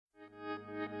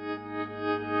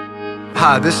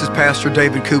Hi, this is Pastor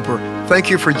David Cooper. Thank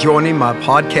you for joining my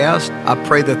podcast. I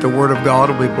pray that the Word of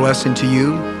God will be a blessing to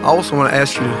you. I also want to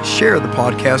ask you to share the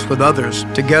podcast with others.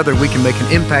 Together, we can make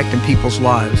an impact in people's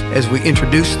lives as we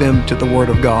introduce them to the Word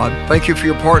of God. Thank you for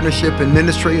your partnership in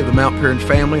ministry of the Mount Paran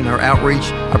family and our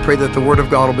outreach. I pray that the Word of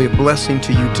God will be a blessing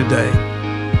to you today.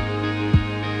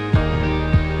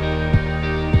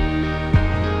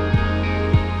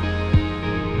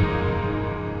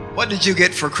 What did you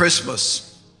get for Christmas?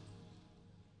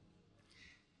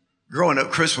 Growing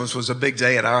up, Christmas was a big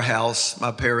day at our house.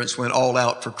 My parents went all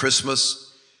out for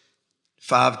Christmas.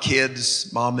 5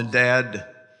 kids, mom and dad,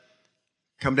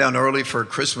 come down early for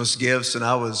Christmas gifts, and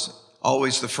I was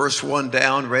always the first one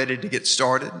down, ready to get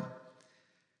started.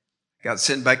 Got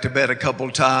sent back to bed a couple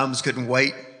of times, couldn't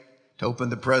wait to open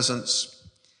the presents.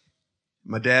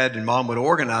 My dad and mom would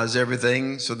organize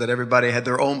everything so that everybody had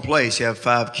their own place. You have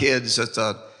 5 kids, that's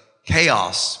a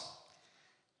chaos.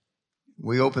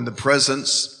 We opened the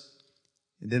presents.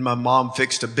 And then my mom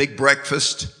fixed a big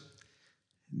breakfast.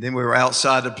 And then we were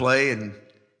outside to play and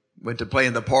went to play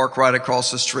in the park right across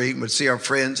the street and would see our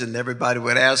friends, and everybody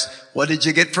would ask, "What did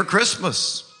you get for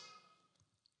Christmas?"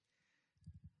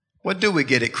 What do we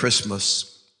get at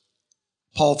Christmas?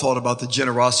 Paul thought about the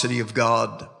generosity of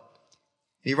God.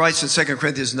 He writes in 2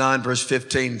 Corinthians 9, verse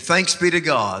 15, "Thanks be to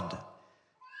God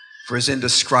for his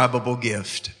indescribable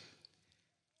gift."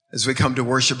 As we come to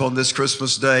worship on this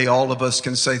Christmas day, all of us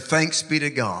can say, thanks be to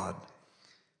God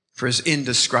for his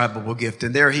indescribable gift.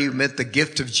 And there he meant the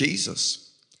gift of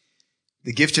Jesus,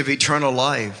 the gift of eternal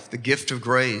life, the gift of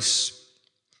grace.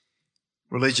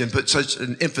 Religion puts such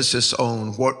an emphasis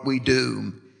on what we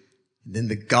do. And then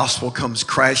the gospel comes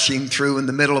crashing through in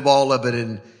the middle of all of it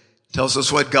and tells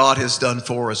us what God has done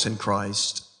for us in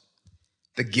Christ,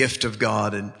 the gift of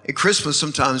God. And at Christmas,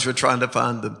 sometimes we're trying to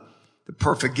find the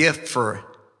perfect gift for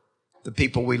the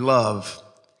people we love.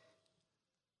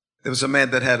 There was a man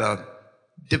that had a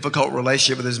difficult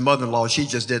relationship with his mother-in-law. She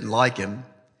just didn't like him.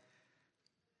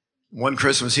 One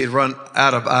Christmas, he had run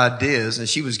out of ideas, and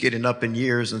she was getting up in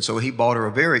years, and so he bought her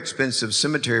a very expensive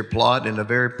cemetery plot in a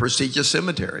very prestigious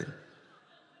cemetery.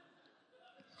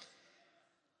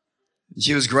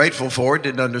 She was grateful for it,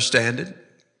 didn't understand it.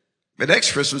 But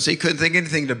next Christmas, he couldn't think of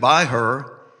anything to buy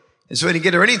her. And so he didn't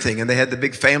get her anything. And they had the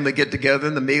big family get together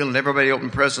and the meal, and everybody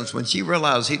opened presents. When she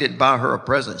realized he didn't buy her a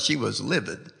present, she was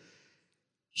livid.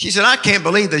 She said, "I can't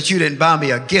believe that you didn't buy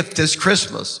me a gift this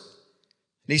Christmas."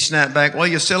 And he snapped back, "Well,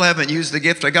 you still haven't used the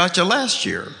gift I got you last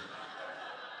year."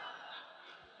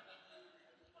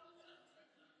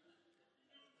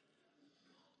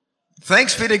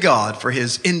 Thanks be to God for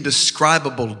his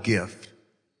indescribable gift.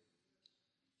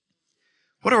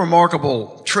 What a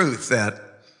remarkable truth that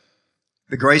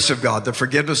the grace of God, the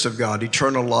forgiveness of God,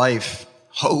 eternal life,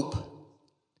 hope,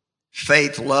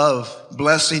 faith, love,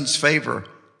 blessings, favor.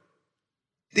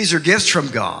 These are gifts from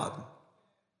God.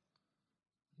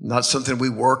 Not something we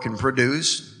work and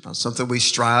produce, not something we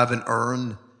strive and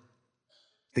earn.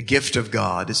 The gift of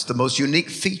God. It's the most unique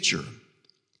feature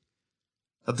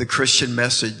of the Christian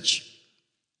message.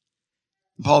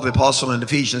 Paul the Apostle in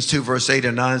Ephesians 2, verse 8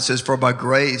 and 9 says, "For by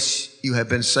grace you have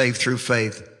been saved through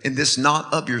faith, and this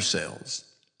not of yourselves.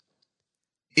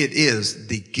 It is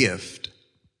the gift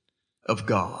of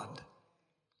God."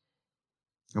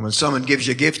 And when someone gives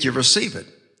you a gift, you receive it.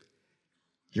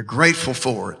 You're grateful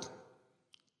for it.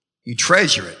 You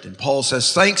treasure it. And Paul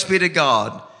says, thanks be to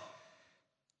God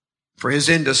for his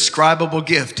indescribable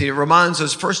gift. He reminds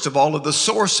us, first of all, of the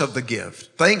source of the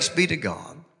gift. Thanks be to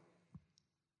God.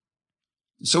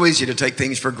 It's so easy to take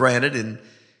things for granted and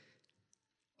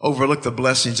overlook the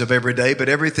blessings of every day, but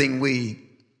everything we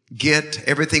get,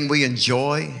 everything we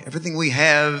enjoy, everything we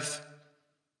have,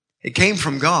 it came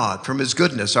from God, from his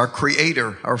goodness, our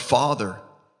creator, our father,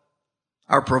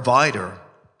 our provider.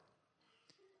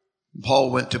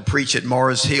 Paul went to preach at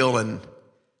Mars Hill in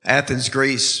Athens,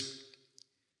 Greece.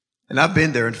 And I've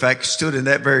been there, in fact, stood in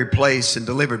that very place and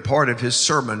delivered part of his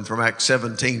sermon from Acts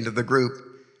 17 to the group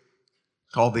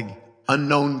called The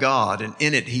Unknown God. And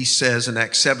in it, he says in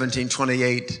Acts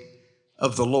 17:28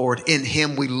 of the Lord, "In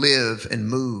him we live and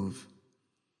move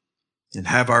and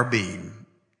have our being."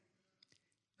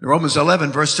 In Romans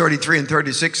 11, verse 33 and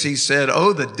 36, he said,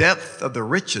 "Oh, the depth of the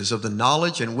riches of the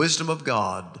knowledge and wisdom of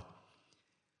God.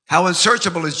 How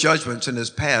unsearchable his judgments and his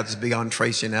paths beyond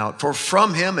tracing out. For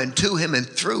from him and to him and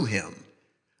through him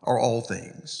are all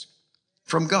things."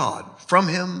 From God, from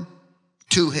him,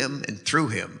 to him, and through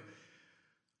him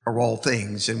are all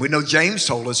things. And we know James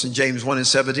told us in James 1 and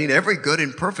 17, every good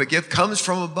and perfect gift comes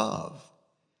from above,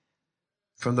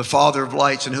 from the Father of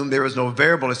lights, in whom there is no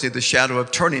variableness, neither the shadow of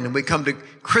turning. And we come to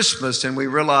Christmas and we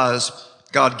realize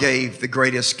God gave the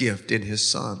greatest gift in his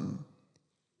Son.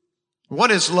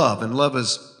 What is love? And love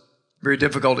is very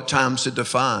difficult at times to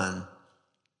define.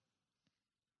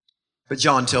 But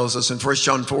John tells us in 1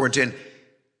 John 4:10,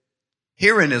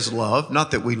 herein is love,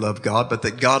 not that we love God, but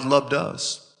that God loved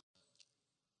us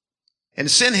and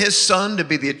sent his Son to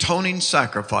be the atoning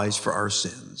sacrifice for our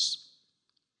sins.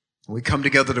 We come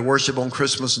together to worship on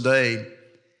Christmas Day.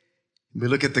 We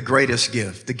look at the greatest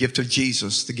gift, the gift of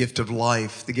Jesus, the gift of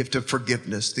life, the gift of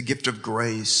forgiveness, the gift of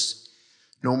grace.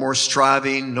 No more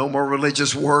striving, no more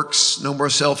religious works, no more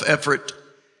self-effort,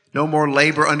 no more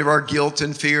labor under our guilt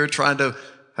and fear, trying to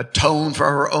atone for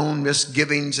our own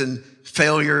misgivings and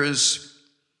failures.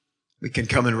 We can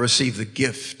come and receive the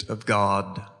gift of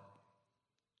God.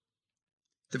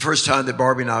 The first time that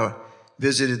Barbie and I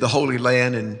visited the Holy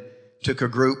Land and took a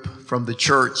group from the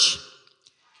church,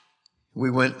 we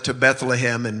went to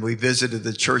Bethlehem and we visited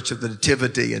the Church of the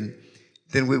Nativity, and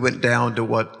then we went down to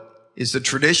what is the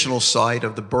traditional site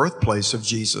of the birthplace of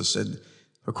Jesus. And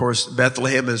of course,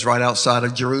 Bethlehem is right outside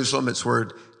of Jerusalem. It's where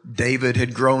David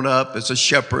had grown up as a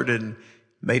shepherd and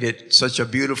made it such a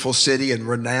beautiful city and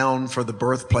renowned for the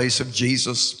birthplace of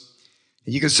Jesus.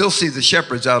 And you can still see the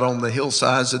shepherds out on the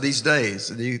hillsides of these days.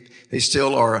 They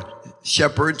still are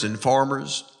shepherds and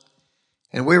farmers.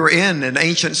 And we were in an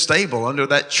ancient stable under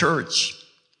that church.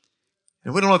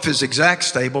 And we don't know if it's exact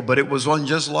stable, but it was one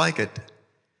just like it.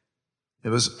 It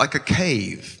was like a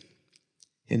cave.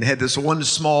 And it had this one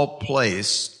small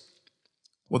place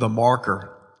with a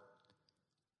marker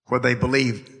where they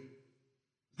believed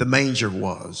the manger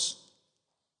was.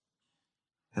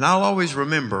 And I'll always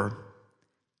remember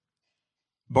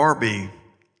Barbie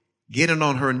getting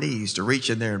on her knees to reach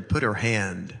in there and put her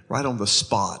hand right on the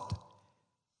spot.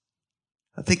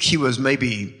 I think she was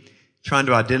maybe trying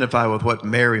to identify with what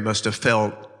Mary must have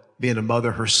felt, being a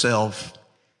mother herself,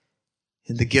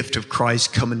 and the gift of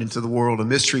Christ coming into the world, a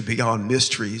mystery beyond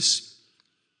mysteries.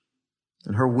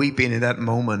 And her weeping in that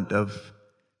moment of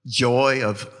joy,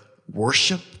 of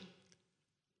worship,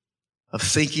 of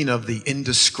thinking of the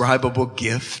indescribable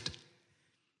gift.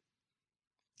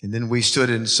 And then we stood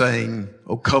and sang,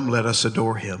 "Oh, come, let us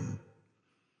adore him,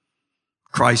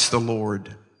 Christ the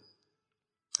Lord."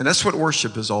 And that's what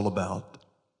worship is all about.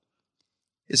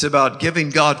 It's about giving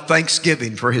God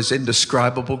thanksgiving for his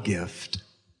indescribable gift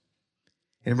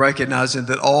and recognizing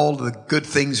that all the good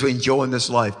things we enjoy in this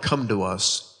life come to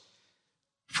us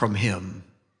from him.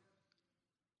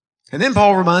 And then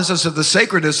Paul reminds us of the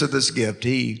sacredness of this gift.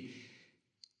 He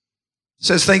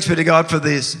says, thanks be to God for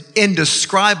this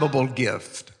indescribable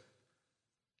gift.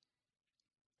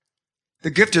 The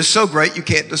gift is so great you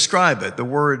can't describe it. The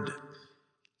word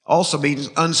also means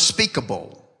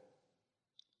unspeakable.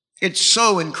 It's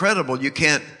so incredible you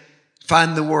can't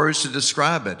find the words to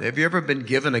describe it. Have you ever been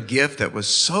given a gift that was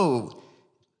so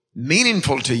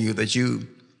meaningful to you that you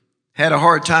had a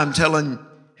hard time telling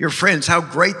your friends how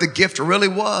great the gift really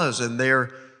was? And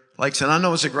they're like saying, I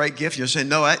know it's a great gift. You're saying,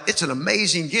 no, it's an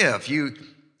amazing gift. You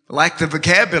lack the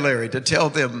vocabulary to tell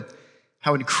them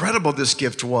how incredible this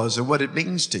gift was and what it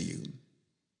means to you.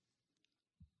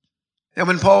 And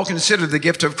when Paul considered the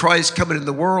gift of Christ coming in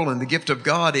the world and the gift of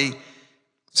God, he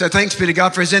said, thanks be to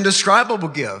God for his indescribable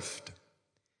gift.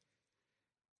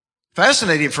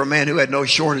 Fascinating for a man who had no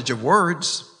shortage of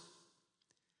words.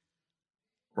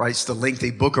 Writes the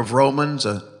lengthy book of Romans,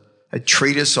 a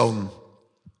treatise on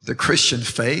the Christian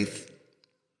faith.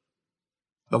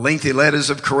 The lengthy letters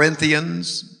of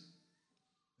Corinthians,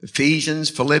 Ephesians,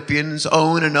 Philippians,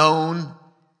 on and on.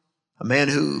 A man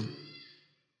who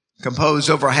composed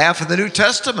over half of the New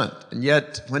Testament. And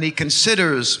yet, when he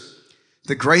considers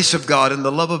the grace of God and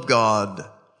the love of God,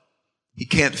 he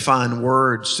can't find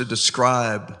words to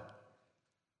describe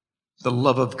the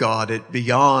love of God. It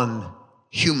beyond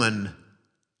human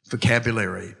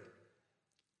vocabulary.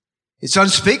 It's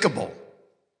unspeakable.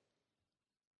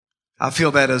 I feel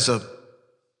that as a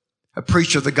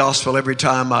preacher of the gospel every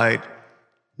time I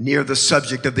near the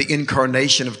subject of the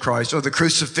incarnation of Christ or the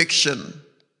crucifixion.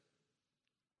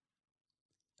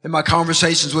 In my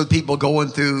conversations with people going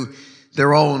through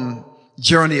their own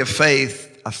journey of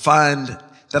faith, I find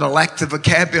that I lack the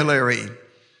vocabulary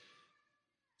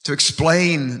to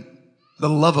explain the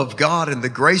love of God and the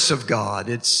grace of God.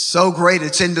 It's so great,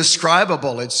 it's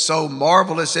indescribable, it's so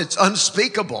marvelous, it's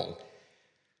unspeakable.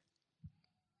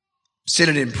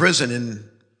 Sitting in prison in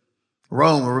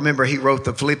Rome, remember he wrote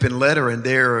the Philippian letter, and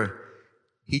there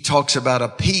he talks about a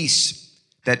peace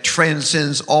that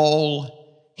transcends all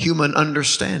human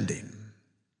understanding.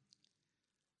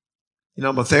 You know,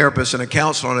 I'm a therapist and a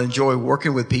counselor, and I enjoy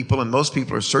working with people, and most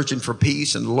people are searching for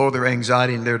peace and to lower their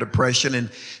anxiety and their depression. And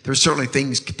there's certainly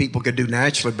things people can do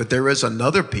naturally, but there is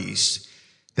another peace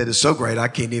that is so great I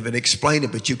can't even explain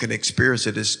it, but you can experience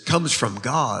it. It comes from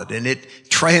God, and it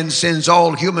transcends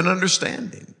all human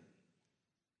understanding.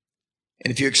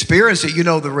 And if you experience it, you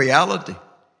know the reality.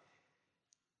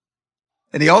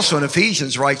 And he also in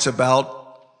Ephesians writes about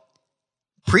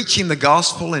preaching the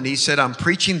gospel, and he said, I'm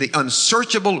preaching the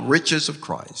unsearchable riches of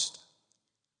Christ.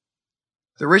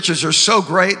 The riches are so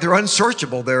great, they're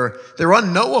unsearchable, they're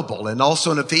unknowable. And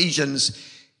also in Ephesians,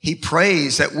 he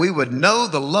prays that we would know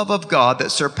the love of God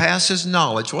that surpasses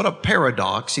knowledge. What a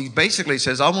paradox. He basically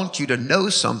says, I want you to know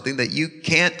something that you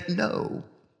can't know.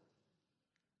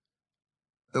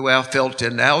 The way I felt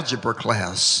in algebra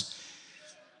class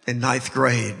in 9th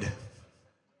grade.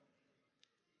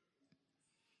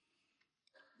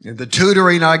 And the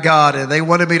tutoring I got, and they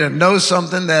wanted me to know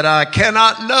something that I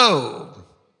cannot know.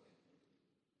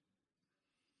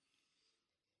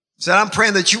 So I'm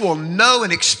praying that you will know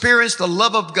and experience the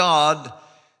love of God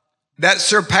that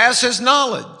surpasses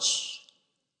knowledge.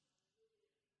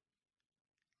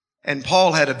 And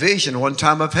Paul had a vision one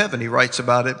time of heaven. He writes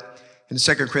about it in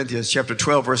 2 Corinthians chapter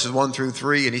 12, verses 1 through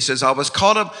 3. And he says, I was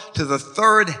caught up to the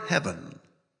third heaven.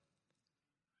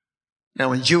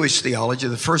 Now in Jewish theology,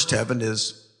 the first heaven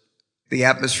is the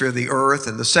atmosphere of the earth,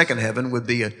 and the second heaven would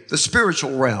be the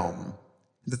spiritual realm.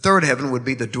 The third heaven would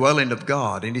be the dwelling of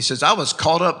God. And he says, I was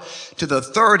caught up to the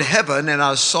third heaven, and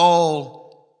I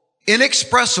saw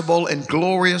inexpressible and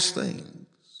glorious things.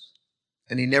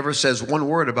 And he never says one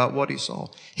word about what he saw.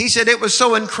 He said it was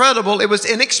so incredible, it was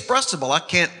inexpressible. I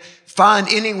can't find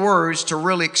any words to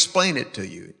really explain it to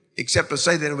you, except to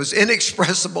say that it was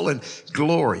inexpressible and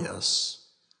glorious.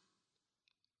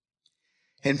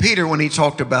 And Peter, when he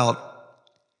talked about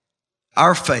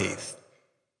our faith,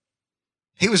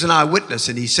 he was an eyewitness,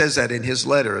 and he says that in his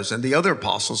letters. And the other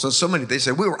apostles, and so many, they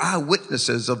said we were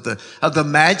eyewitnesses of the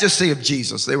majesty of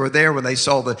Jesus. They were there when they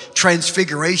saw the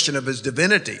transfiguration of his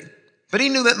divinity. But he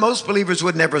knew that most believers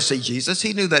would never see Jesus.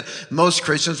 He knew that most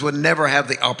Christians would never have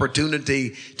the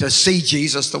opportunity to see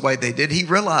Jesus the way they did. He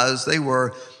realized they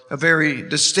were a very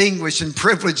distinguished and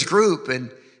privileged group,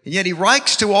 and yet he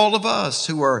writes to all of us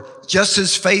who are just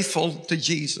as faithful to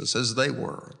Jesus as they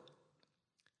were.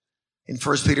 In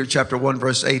 1 Peter chapter 1,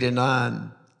 verse 8 and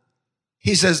 9,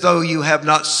 he says, though you have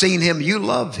not seen him, you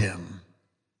love him.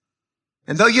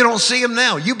 And though you don't see him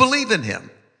now, you believe in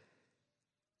him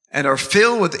and are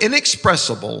filled with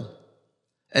inexpressible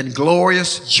and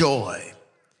glorious joy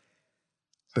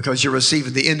because you're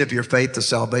receiving the end of your faith, the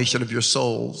salvation of your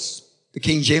souls. The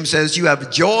King James says you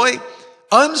have joy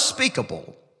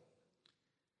unspeakable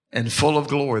and full of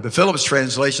glory. The Phillips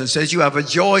translation says you have a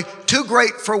joy too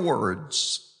great for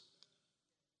words.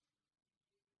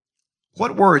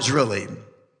 What words really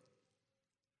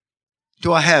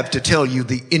do I have to tell you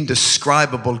the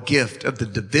indescribable gift of the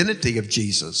divinity of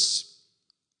Jesus?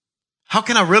 How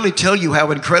can I really tell you how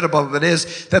incredible it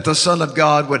is that the Son of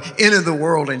God would enter the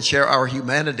world and share our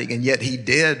humanity? And yet he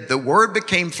did. The Word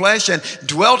became flesh and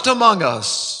dwelt among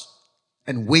us,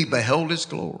 and we beheld his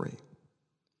glory.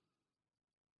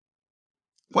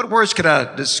 What words could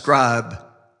I describe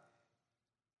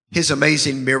his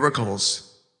amazing miracles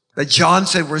that John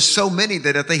said were so many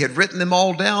that if they had written them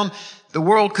all down, the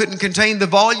world couldn't contain the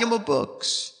volume of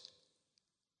books.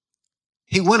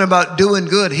 He went about doing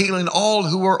good, healing all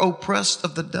who were oppressed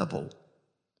of the devil.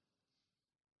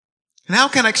 And how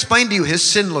can I explain to you his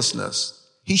sinlessness?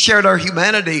 He shared our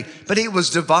humanity, but he was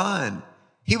divine.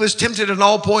 He was tempted in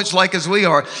all points like as we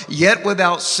are, yet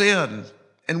without sin.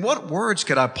 And what words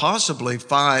could I possibly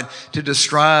find to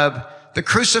describe the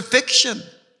crucifixion,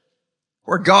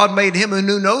 where God made him who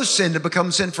knew no sin to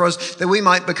become sin for us, that we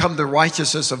might become the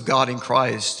righteousness of God in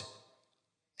Christ?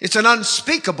 It's an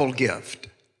unspeakable gift.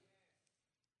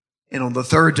 And on the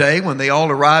third day, when they all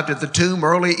arrived at the tomb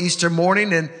early Easter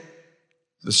morning, and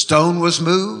the stone was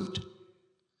moved,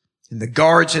 and the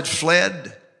guards had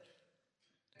fled,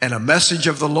 and a message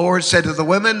of the Lord said to the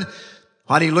women,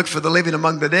 why do you look for the living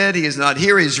among the dead? He is not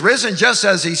here. He's risen just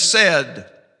as he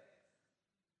said.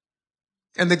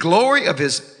 And the glory of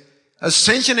his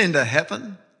ascension into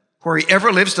heaven, where he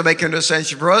ever lives to make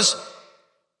intercession for us.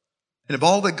 And of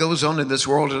all that goes on in this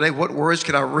world today, what words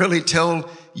can I really tell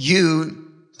you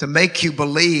to make you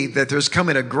believe that there's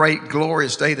coming a great,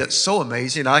 glorious day that's so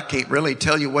amazing? I can't really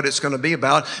tell you what it's going to be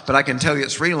about, but I can tell you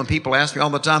it's real. And people ask me all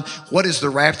the time, what is the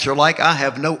rapture like? I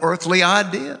have no earthly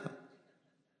idea.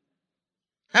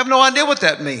 I have no idea what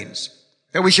that means.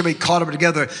 That we should be caught up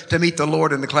together to meet the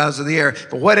Lord in the clouds of the air.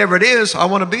 But whatever it is, I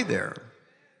want to be there.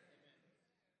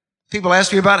 People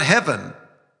ask me about heaven.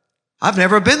 I've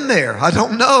never been there. I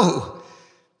don't know.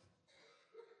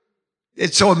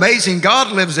 It's so amazing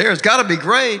God lives there. It's got to be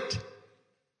great.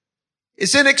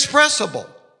 It's inexpressible.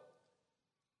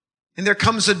 And there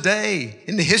comes a day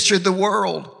in the history of the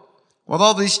world with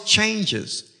all these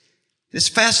changes. It's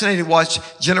fascinating to watch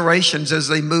generations as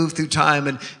they move through time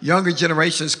and younger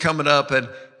generations coming up, and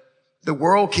the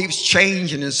world keeps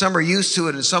changing, and some are used to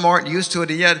it and some aren't used to it.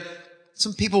 And yet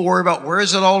some people worry about, where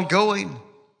is it all going?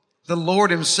 The Lord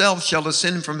himself shall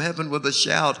descend from heaven with a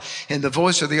shout, and the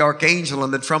voice of the archangel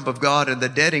and the trump of God, and the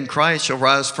dead in Christ shall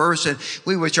rise first, and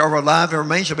we which are alive and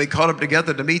remain shall be caught up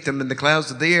together to meet them in the clouds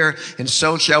of the air, and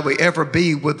so shall we ever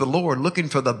be with the Lord, looking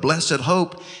for the blessed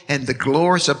hope and the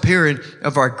glorious appearing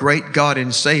of our great God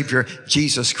and Savior,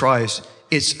 Jesus Christ.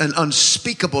 It's an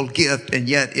unspeakable gift, and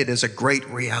yet it is a great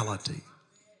reality.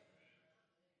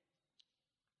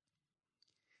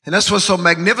 And that's what's so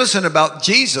magnificent about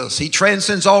Jesus. He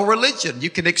transcends all religion. You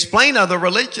can explain other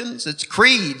religions. It's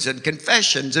creeds and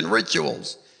confessions and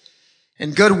rituals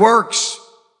and good works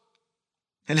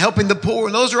and helping the poor.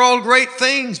 And those are all great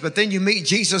things. But then you meet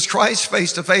Jesus Christ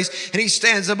face to face, and he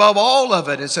stands above all of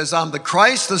it and says, I'm the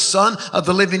Christ, the Son of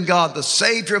the living God, the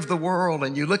Savior of the world.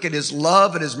 And you look at his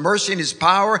love and his mercy and his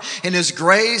power and his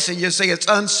grace, and you say it's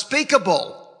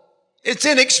unspeakable. It's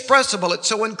inexpressible. It's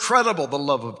so incredible, the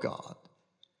love of God.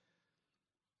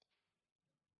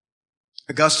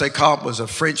 Auguste Comte was a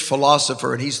French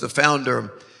philosopher, and he's the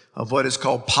founder of what is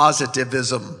called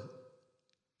positivism.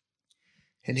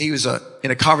 And he was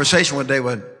in a conversation one day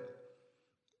with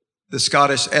the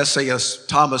Scottish essayist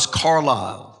Thomas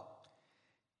Carlyle.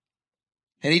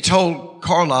 And he told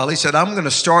Carlyle, he said, I'm going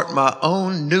to start my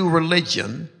own new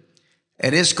religion,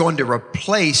 and it's going to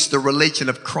replace the religion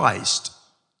of Christ.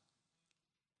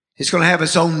 It's going to have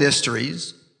its own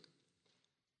mysteries,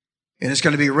 and it's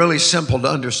going to be really simple to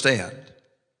understand.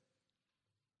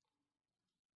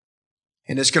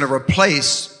 And it's going to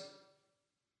replace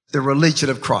the religion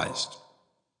of Christ.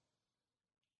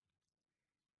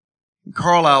 And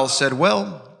Carlyle said,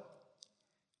 well,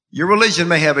 your religion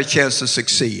may have a chance to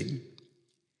succeed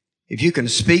if you can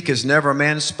speak as never a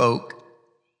man spoke,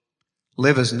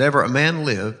 live as never a man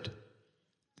lived,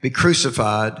 be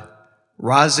crucified,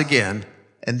 rise again,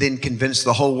 and then convince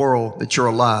the whole world that you're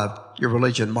alive. Your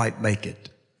religion might make it.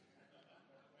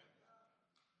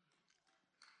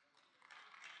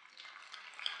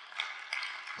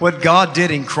 What God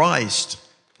did in Christ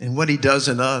and what he does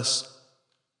in us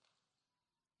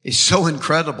is so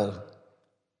incredible.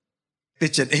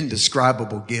 It's an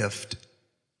indescribable gift.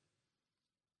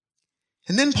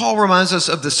 And then Paul reminds us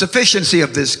of the sufficiency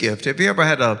of this gift. Have you ever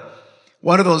had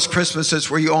one of those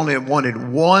Christmases where you only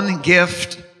wanted one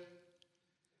gift?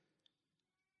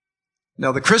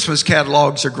 Now, the Christmas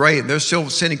catalogs are great, and they're still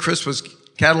sending Christmas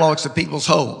catalogs to people's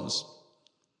homes.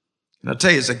 And I'll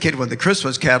tell you, as a kid, when the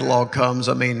Christmas catalog comes,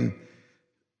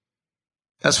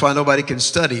 that's why nobody can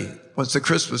study once the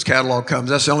Christmas catalog comes.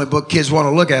 That's the only book kids want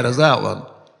to look at, is that one.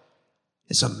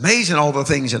 It's amazing all the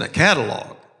things in a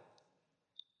catalog.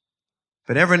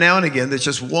 But every now and again, there's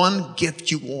just one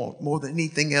gift you want more than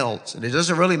anything else. And it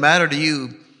doesn't really matter to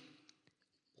you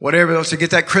whatever else to get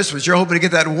that Christmas. You're hoping to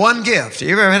get that one gift.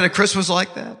 You ever had a Christmas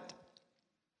like that?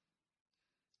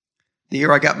 The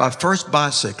year I got my first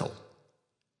bicycle.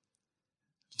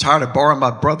 Tired of borrowing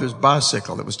my brother's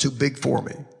bicycle. It was too big for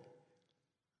me.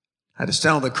 I had to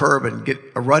stand on the curb and get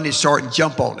a running start and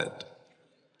jump on it.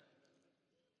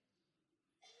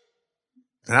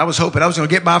 And I was hoping I was going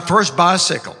to get my first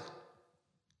bicycle.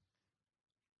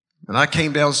 And I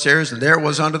came downstairs, and there it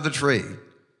was under the tree. It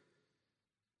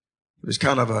was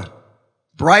kind of a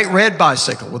bright red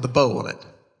bicycle with a bow on it.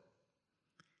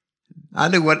 I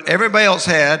knew what everybody else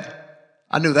had.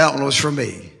 I knew that one was for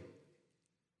me.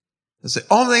 That's the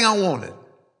only thing I wanted.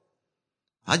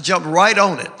 I jumped right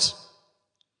on it.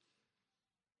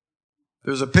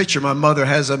 There's a picture my mother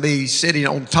has of me sitting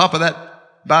on top of that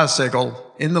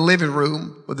bicycle in the living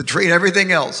room with the tree and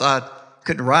everything else. I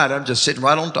couldn't ride. I'm just sitting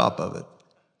right on top of it.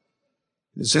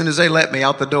 As soon as they let me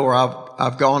out the door,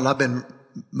 I've gone. I've been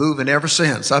moving ever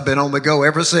since. I've been on the go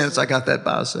ever since I got that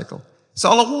bicycle. That's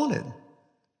all I wanted.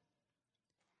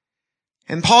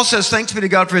 And Paul says, thanks be to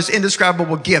God for his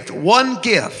indescribable gift. One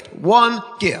gift. One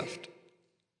gift.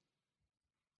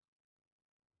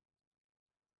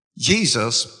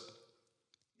 Jesus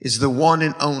is the one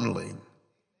and only.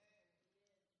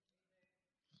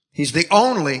 He's the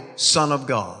only Son of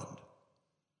God.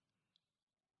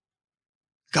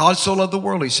 God so loved the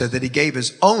world, he said, that he gave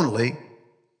his only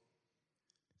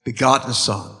begotten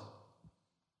Son.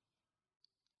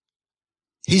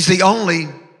 He's the only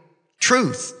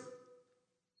truth.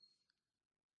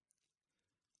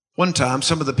 One time,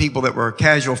 some of the people that were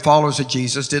casual followers of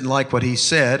Jesus didn't like what he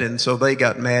said, and so they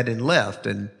got mad and left.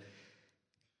 And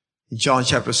in John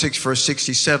chapter 6, verse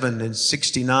 67 and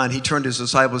 69, he turned to his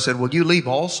disciples and said, will you leave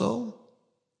also?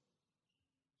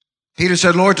 Peter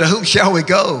said, Lord, to whom shall we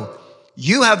go?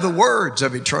 You have the words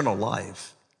of eternal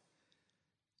life.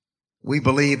 We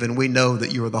believe and we know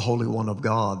that you are the Holy One of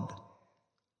God.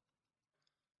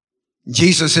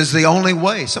 Jesus is the only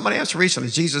way. Somebody asked recently,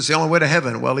 is Jesus the only way to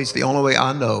heaven? Well, he's the only way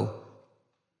I know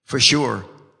for sure.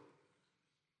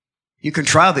 You can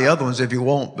try the other ones if you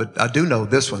want, but I do know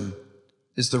this one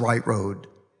is the right road.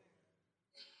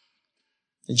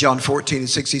 In John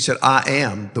 14:6, he said, I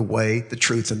am the way, the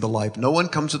truth, and the life. No one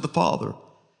comes to the Father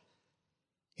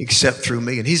except through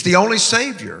me. And he's the only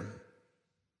Savior.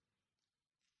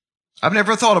 I've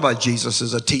never thought about Jesus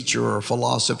as a teacher or a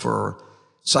philosopher or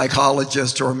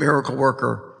psychologist or a miracle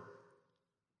worker.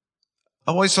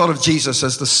 I've always thought of Jesus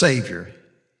as the Savior.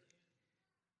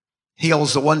 He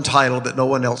holds the one title that no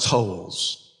one else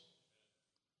holds.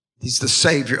 He's the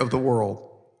Savior of the world.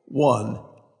 One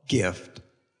gift.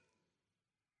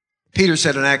 Peter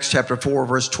said in Acts chapter 4,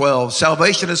 verse 12,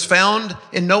 salvation is found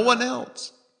in no one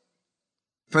else.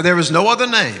 For there is no other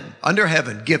name under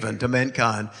heaven given to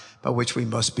mankind by which we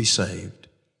must be saved.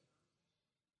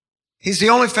 He's the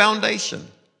only foundation.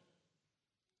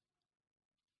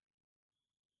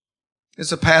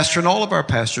 As a pastor, and all of our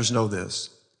pastors know this,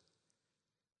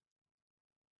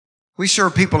 we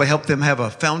serve people to help them have a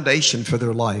foundation for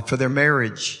their life, for their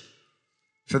marriage,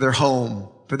 for their home,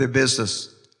 for their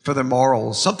business, for their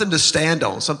morals, something to stand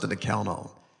on, something to count on.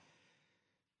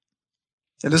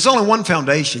 And there's only one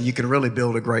foundation you can really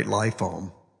build a great life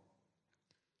on.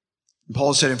 And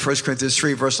Paul said in 1 Corinthians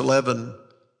 3, verse 11,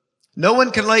 no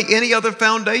one can lay any other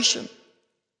foundation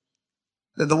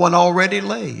than the one already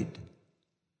laid,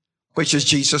 which is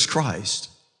Jesus Christ.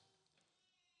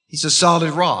 He's a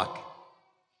solid rock.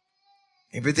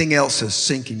 Everything else is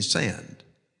sinking sand.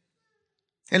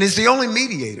 And he's the only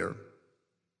mediator.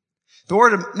 The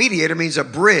word mediator means a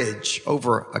bridge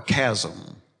over a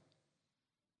chasm.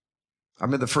 I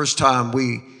remember the first time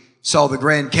we saw the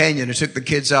Grand Canyon and took the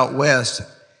kids out west,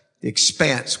 the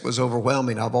expanse was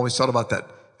overwhelming. I've always thought about that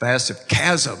vast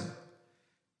chasm.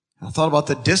 I thought about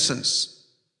the distance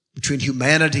between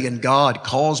humanity and God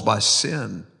caused by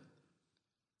sin.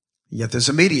 Yet there's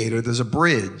a mediator, there's a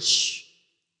bridge.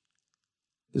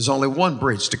 There's only one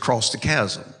bridge to cross the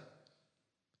chasm.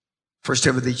 1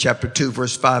 Timothy chapter 2,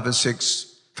 verse 5 and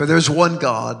 6. For there's one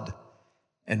God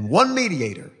and one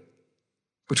mediator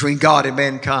between God and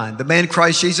mankind, the man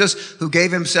Christ Jesus, who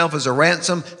gave himself as a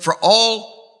ransom for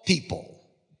all people.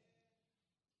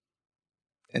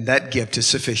 And that gift is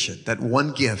sufficient. That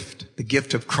one gift, the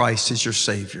gift of Christ as your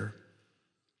Savior,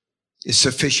 is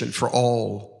sufficient for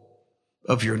all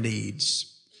of your needs.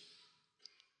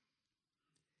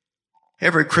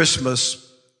 Every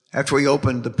Christmas, after we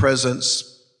opened the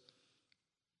presents,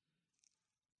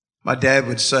 my dad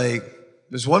would say,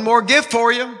 there's one more gift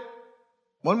for you,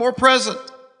 one more present.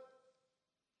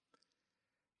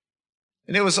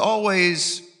 And it was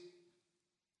always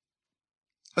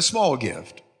a small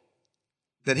gift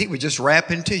that he would just wrap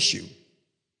in tissue.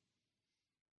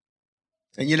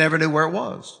 And you never knew where it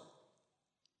was.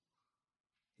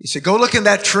 He said, go look in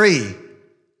that tree.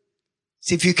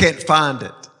 See if you can't find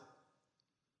it.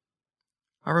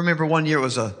 I remember one year it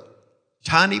was a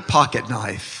tiny pocket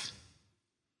knife.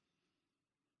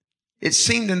 It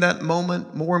seemed in that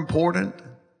moment more important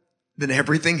than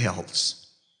everything else.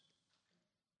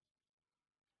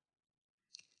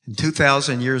 And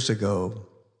 2,000 years ago,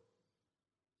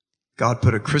 God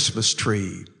put a Christmas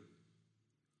tree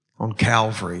on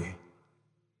Calvary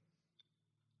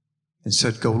and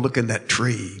said, go look in that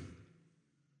tree.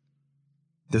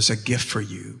 There's a gift for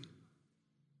you.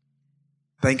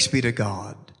 Thanks be to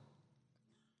God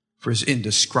for his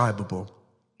indescribable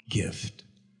gift.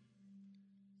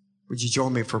 Would you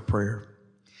join me for prayer?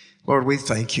 Lord, we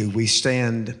thank you. We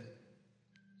stand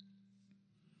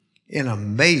in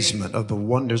amazement of the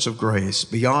wonders of grace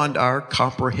beyond our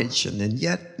comprehension and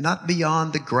yet not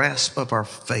beyond the grasp of our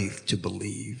faith to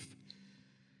believe.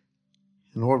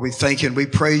 And Lord, we thank you and we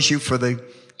praise you for the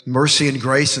mercy and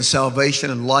grace and salvation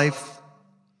and life.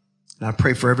 And I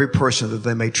pray for every person that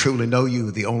they may truly know you,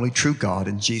 the only true God,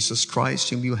 in Jesus Christ,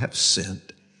 whom you have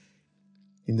sent.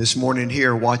 And this morning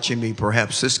here, watching me,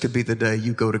 perhaps this could be the day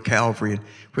you go to Calvary and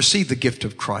receive the gift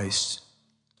of Christ.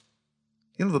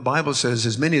 You know, the Bible says,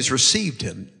 as many as received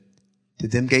him, to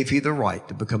them gave he the right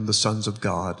to become the sons of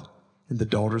God and the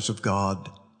daughters of God.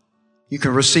 You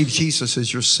can receive Jesus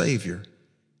as your Savior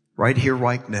right here,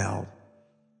 right now.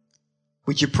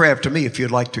 Would you pray after me if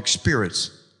you'd like to experience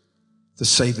the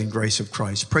saving grace of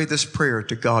Christ. Pray this prayer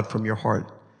to God from your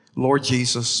heart. Lord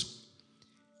Jesus,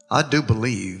 I do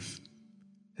believe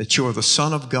that you are the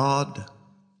Son of God,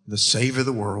 the Savior of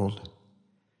the world.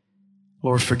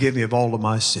 Lord, forgive me of all of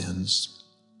my sins.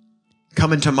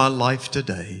 Come into my life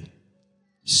today.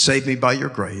 Save me by your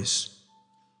grace.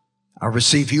 I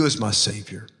receive you as my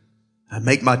Savior. I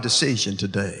make my decision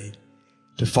today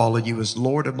to follow you as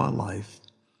Lord of my life.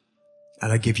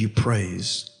 And I give you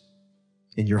praise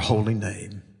in your holy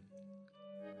name.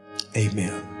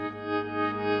 Amen.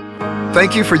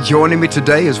 Thank you for joining me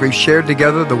today as we've shared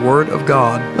together the Word of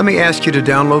God. Let me ask you to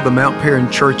download the Mount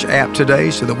Paran Church app today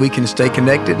so that we can stay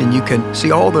connected and you can see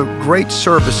all the great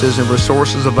services and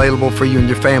resources available for you and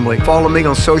your family. Follow me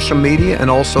on social media and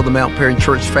also the Mount Paran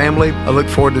Church family. I look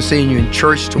forward to seeing you in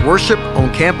church to worship,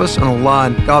 on campus, and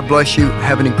online. God bless you.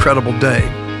 Have an incredible day.